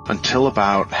sides. Until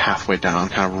about halfway down,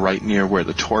 kind of right near where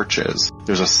the torch is,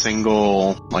 there's a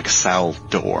single, cell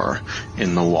door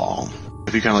in the wall.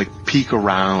 If you kind of peek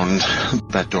around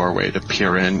that doorway to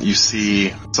peer in, you see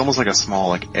it's almost like a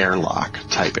small airlock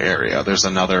type area. There's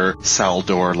another cell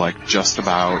door just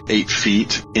about 8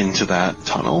 feet into that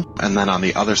tunnel. And then on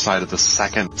the other side of the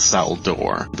second cell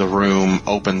door, the room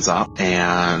opens up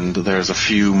and there's a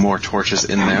few more torches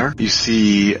in there. You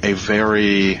see a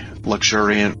very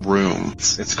luxuriant room.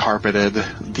 It's carpeted.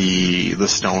 The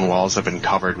stone walls have been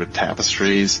covered with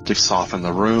tapestries. They've softened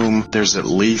the room. There's at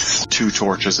least 2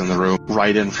 torches in the room.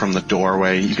 Right in from the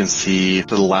doorway, you can see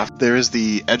to the left, there is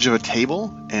the edge of a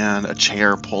table and a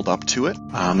chair pulled up to it.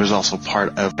 There's also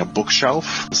part of a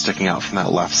bookshelf sticking out from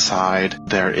that left side.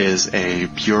 There is a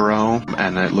bureau,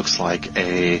 and it looks like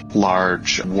a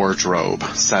large wardrobe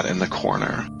set in the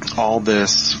corner. All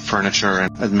this furniture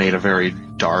is made of very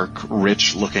dark,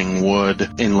 rich-looking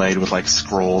wood, inlaid with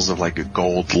scrolls of a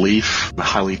gold leaf,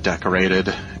 highly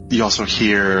decorated. You also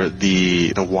hear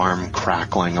the warm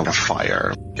crackling of a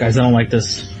fire. Guys, I don't like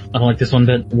this. I don't like this one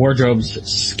bit.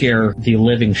 Wardrobes scare the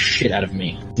living shit out of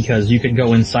me, because you could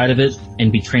go inside of it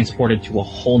and be transported to a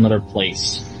whole nother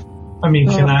place. I mean,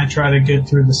 can I try to get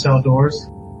through the cell doors?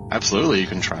 Absolutely, you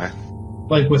can try.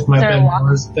 With my Ben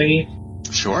Mars thingy?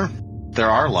 Sure. There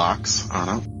are locks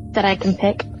on it. That I can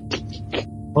pick.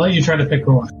 I'll let you try to pick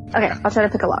a lock. Okay, I'll try to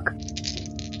pick a lock.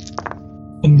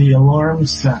 And the alarm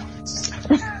sounds.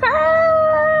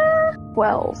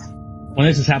 12. When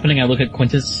this is happening, I look at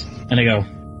Quintus and I go,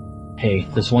 hey,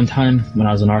 this one time when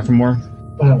I was in Arthurmore,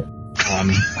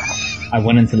 I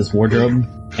went into this wardrobe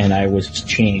and I was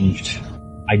changed.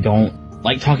 I don't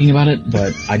like talking about it,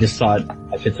 but I just thought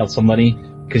I should tell somebody,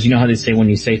 because you know how they say when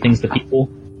you say things to people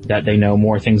that they know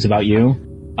more things about you.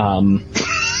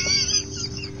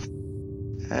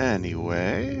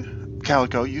 Anyway,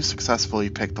 Calico, you successfully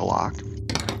picked the lock.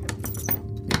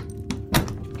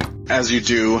 As you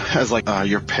do, as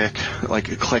your pick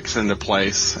clicks into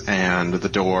place and the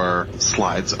door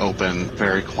slides open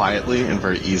very quietly and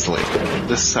very easily.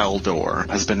 This cell door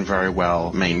has been very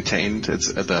well maintained.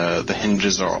 It's the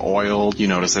hinges are oiled. You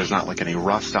notice there's not any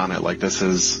rust on it.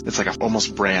 It's like a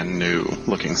almost brand new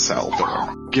looking cell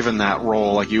door. Given that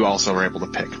role, you also were able to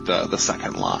pick the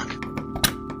second lock.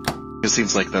 It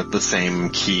seems like the same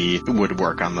key would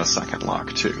work on the second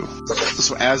lock, too.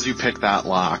 So as you pick that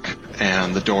lock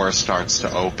and the door starts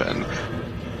to open,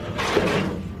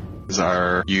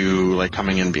 are you,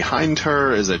 coming in behind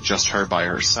her? Is it just her by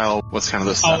herself? What's kind of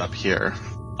the setup here?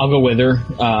 I'll go with her.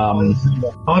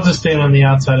 I'll just stand on the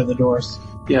outside of the doors.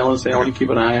 Yeah, I want to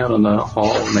keep an eye out on the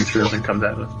hall and make sure nothing comes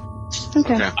at us.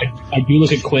 Okay. I do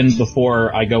look at Quinn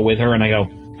before I go with her, and I go,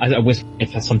 I whisper,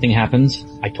 if something happens,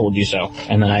 I told you so.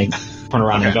 And then I turn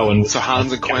around and go and... So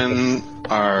Hans and Quinn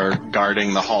are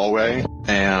guarding the hallway,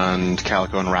 and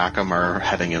Calico and Rackham are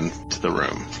heading into the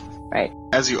room. Right.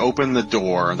 As you open the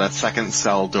door, that second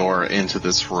cell door into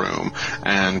this room,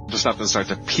 and just have to start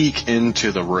to peek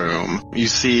into the room, you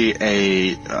see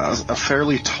a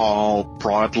fairly tall,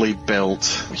 broadly built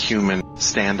human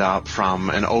stand up from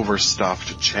an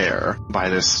overstuffed chair by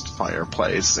this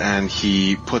fireplace, and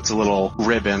he puts a little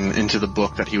ribbon into the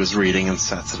book that he was reading and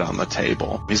sets it on the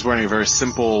table. He's wearing a very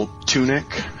simple tunic,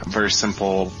 very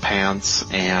simple pants,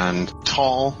 and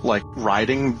tall,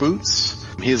 riding boots.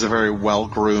 He has a very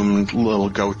well-groomed little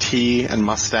goatee and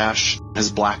mustache.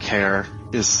 His black hair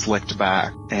is slicked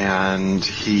back, and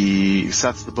he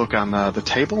sets the book on the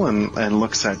table and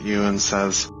looks at you and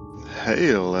says,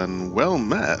 "Hail and well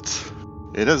met.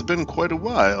 It has been quite a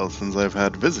while since I've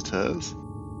had visitors."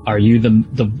 Are you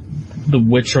the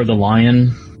witch or the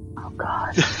lion? Oh,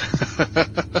 God.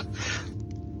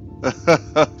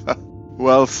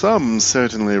 Well, some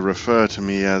certainly refer to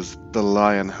me as the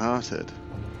Lion-Hearted.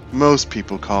 Most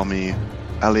people call me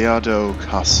Aliado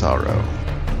Casaro.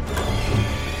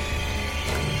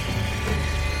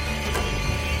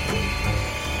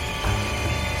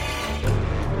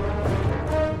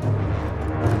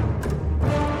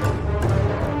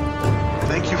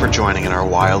 Thank you for joining in our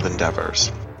wild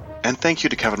endeavors. And thank you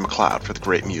to Kevin MacLeod for the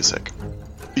great music.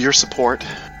 Your support,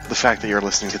 the fact that you're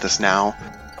listening to this now,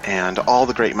 and all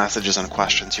the great messages and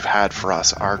questions you've had for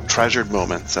us are treasured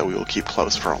moments that we will keep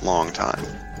close for a long time.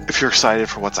 If you're excited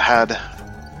for what's ahead,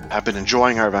 have been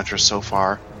enjoying our adventures so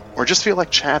far, or just feel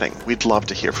like chatting, we'd love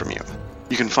to hear from you.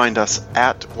 You can find us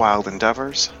at Wild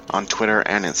Endeavors on Twitter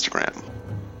and Instagram.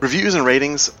 Reviews and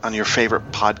ratings on your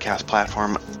favorite podcast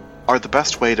platform are the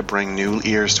best way to bring new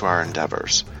ears to our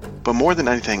endeavors. But more than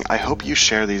anything, I hope you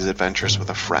share these adventures with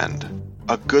a friend.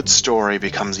 A good story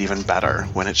becomes even better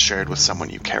when it's shared with someone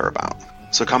you care about.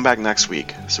 So come back next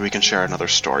week so we can share another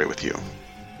story with you.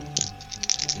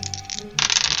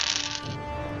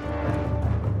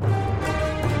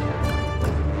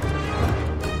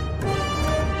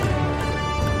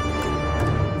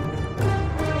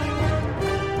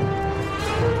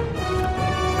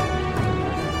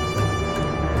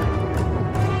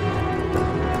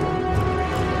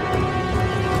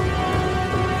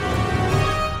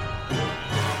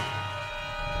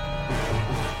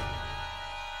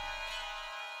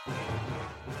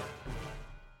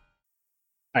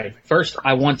 Alright, first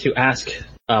I want to ask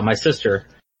my sister,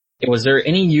 was there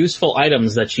any useful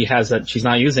items that she has that she's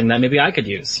not using that maybe I could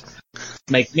use?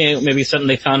 Maybe something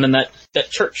they found in that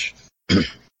church.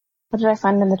 What did I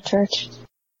find in the church?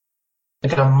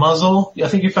 Like a muzzle? I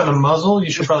think you found a muzzle? You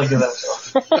should probably give that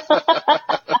to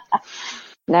her.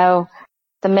 No.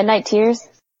 The Midnight Tears?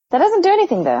 That doesn't do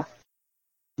anything, though.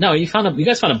 No, you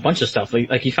guys found a bunch of stuff.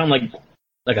 Like you found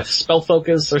like a spell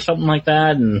focus or something like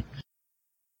that, and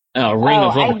a ring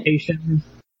of levitation.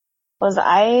 Was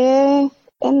I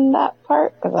in that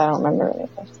part? Because I don't remember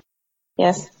anything.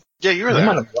 Yes. Yeah, you were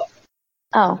there.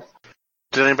 Oh.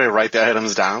 Did anybody write the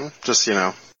items down? Just,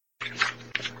 for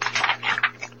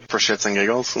shits and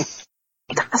giggles?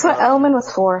 That's what Elman was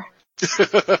for.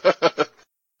 I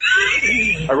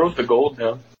wrote the gold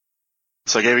down.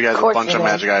 So I gave you guys a bunch of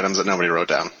magic items that nobody wrote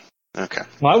down. Okay.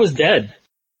 Well, I was dead.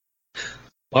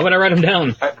 Why would I write them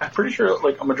down? I'm pretty sure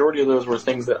a majority of those were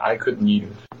things that I couldn't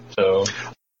use. So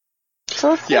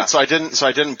yeah, so I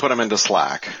didn't put them into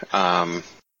Slack. And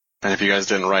if you guys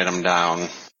didn't write them down,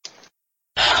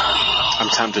 I'm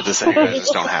tempted to say you guys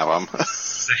just don't have them.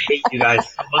 I hate you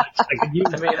guys so much.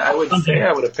 I would say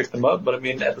I would have picked them up, but I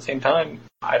mean, at the same time,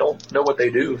 I don't know what they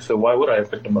do, so why would I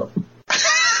have picked them up?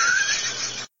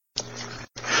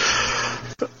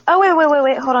 Oh,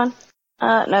 wait, hold on.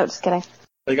 No, just kidding.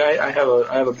 Like, I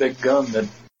have a big gun that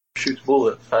shoots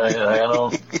bullets. I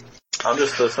don't, I'm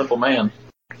just a simple man.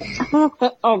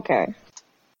 Okay.